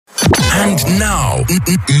And now,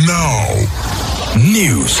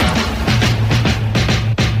 news.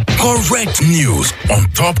 Correct news on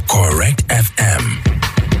Top Correct FM.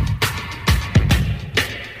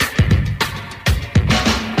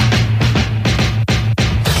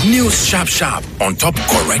 News sharp on Top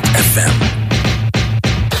Correct FM.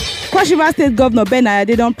 Cross River State Governor Ben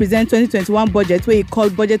Ayade don present 2021 budget wey he call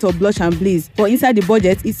budget of blush and blaze. For inside the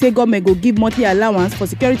budget, he say government go give monthly allowance for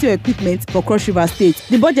security equipment for Cross River State.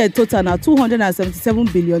 The budget total na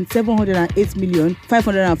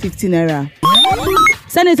 277,708,550 naira.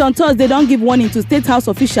 Senate on Thursday don give warning to State House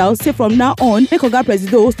officials say from now on make Oga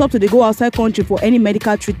Presido stop to dey go outside country for any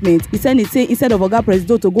medical treatment. The Senate say instead of Oga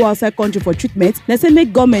Presido to go outside country for treatment, dem say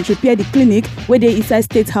make government repair the clinic wey dey inside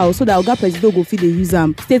State House so that Oga Presido go fit dey use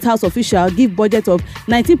am. State House officials give budget of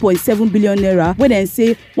 19.7 billion naira wey dem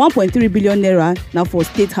say 1.3 billion naira na for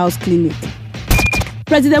State House clinic.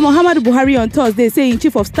 President Muhammadu Buhari on Thursday say im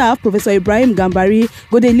chief of staff Professor Ibrahim Gambari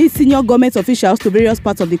go dey lead senior government officials to various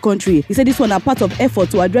parts of the country. He said this one na part of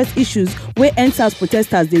effort to address issues wey EndSARS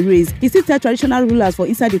protesters dey raise. He still tell traditional rulers for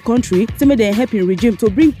inside the country say make dem help im regime to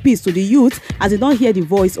bring peace to the youth as they don hear the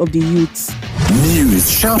voice of the youths.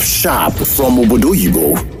 News sharp from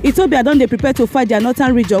Obodoyibo. Ethiopia don dey prepare to fight their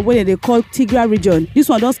northern region wey dem dey call Tigray region. This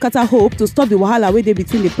one don scatter hope to stop the wahala wey dey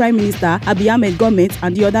between the Prime Minister Abiy Ahmed government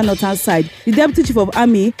and the other northern side. The Deputy Chief of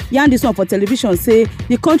Army yarn this one for television say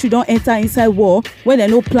the country don enter inside war wey dem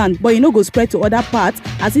no plan but e no go spread to other parts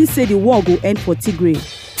as he say the war go end for Tigray.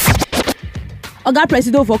 Oga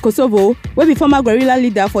Presido for Kosovo, wey be former guerrilla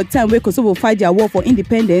leader for time wey Kosovo fight their war for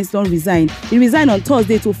independence, don resign. He resign on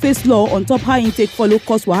Thursday to face law on top how im take follow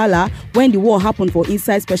cause wahala when the war happen for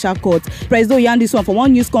inside special court. Presido yarn this one for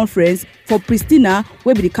one news conference for Pristina,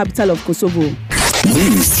 wey be the capital of Kosovo.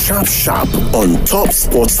 News sharp on Top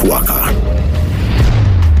Sports Waka.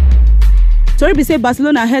 Tori be say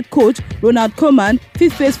Barcelona head coach Ronald Koeman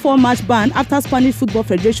fit face 4-match ban after Spanish Football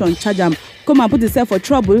Federation charge am. Koeman put himself for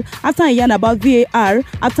trouble after he yarn about VAR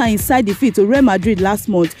after im side defeat to Real Madrid last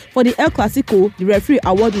month. For the El Clasico, the referee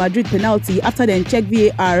award Madrid penalty after dem check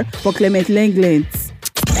VAR for Clement Lenglet.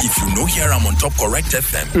 If you no hear am on Top Correct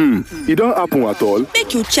FM, e don happen at all?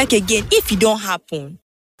 Make you check again if e don happen.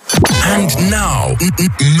 And now,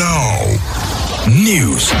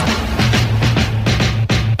 news.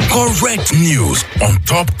 Correct news on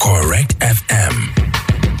Top Correct FM.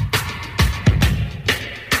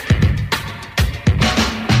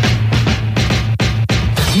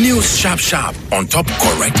 News sharp on Top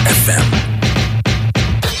Correct FM.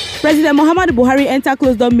 President Muhammadu Buhari enter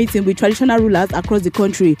closed-door meeting with traditional rulers across the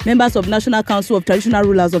country. Members of National Council of Traditional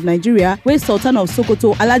Rulers of Nigeria, wey Sultan of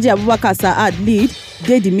Sokoto Alhaji Abubakar Sa'ad lead,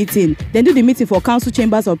 dey the meeting. Dem do the meeting for council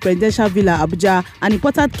chambers of Presidential Villa Abuja, and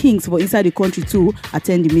important kings for inside the country too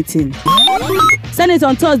attend the meeting. Senate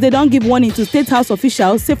on Thursday don give warning to State House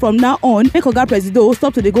officials say from now on make Oga Presido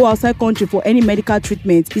stop to dey go outside country for any medical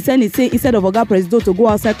treatment. The Senate say instead of Oga Presido to go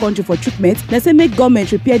outside country for treatment, dem say make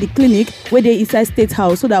government repair the clinic wey dey inside State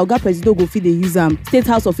House so that Oga Presido go fit dey use am. State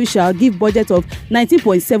House officials give budget of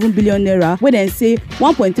 19.7 billion naira wey dem say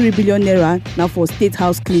 1.3 billion naira na for State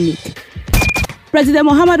House clinic. President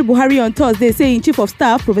Muhammadu Buhari on Thursday say im chief of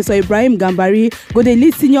staff Professor Ibrahim Gambari go dey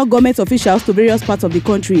lead senior government officials to various parts of the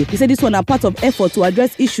country. He said this one na part of effort to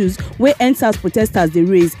address issues wey EndSARS protesters dey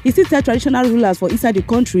raise. He still tell traditional rulers for inside the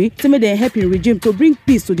country say make dem help im regime to bring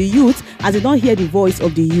peace to the youth as they don hear the voice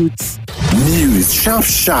of the youths. News sharp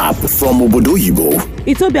from Obodoyibo.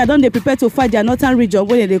 Ethiopia don dey prepare to fight their northern region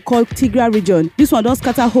wey dem dey call Tigray region. This one don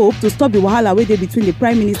scatter hope to stop the wahala wey dey between the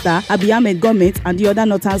Prime Minister Abiy Ahmed government and the other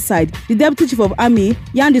northern side. The Deputy Chief of Army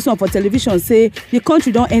yarn this one for television say the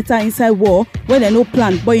country don enter inside war wey dem no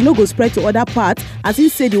plan but e no go spread to other parts as he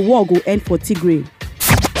say the war go end for Tigray.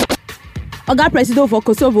 Oga Presido for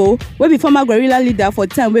Kosovo, wey be former guerrilla leader for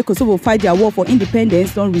time wey Kosovo fight their war for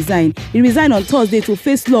independence, don resign. He resign on Thursday to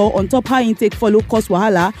face law on top how im take follow cause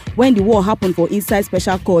wahala when the war happen for inside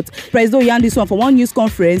special court. Presido yarn this one for one news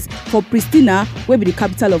conference for Pristina, wey be the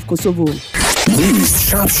capital of Kosovo.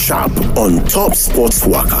 News sharp on Top Sports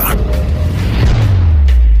Waka.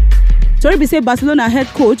 Tori be say Barcelona head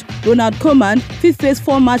coach Ronald Koeman fit face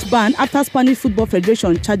 4-match ban after Spanish Football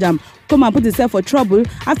Federation charge am. Koeman put himself for trouble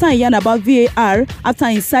after he yarn about VAR after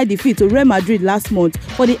im side defeat to Real Madrid last month.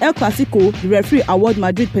 For the El Clasico, the referee award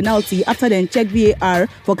Madrid penalty after dem check VAR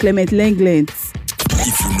for Clement Lenglet.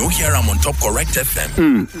 If you no hear am on Top Correct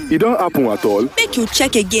FM, e don happen at all? Make you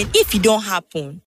check again if e don happen.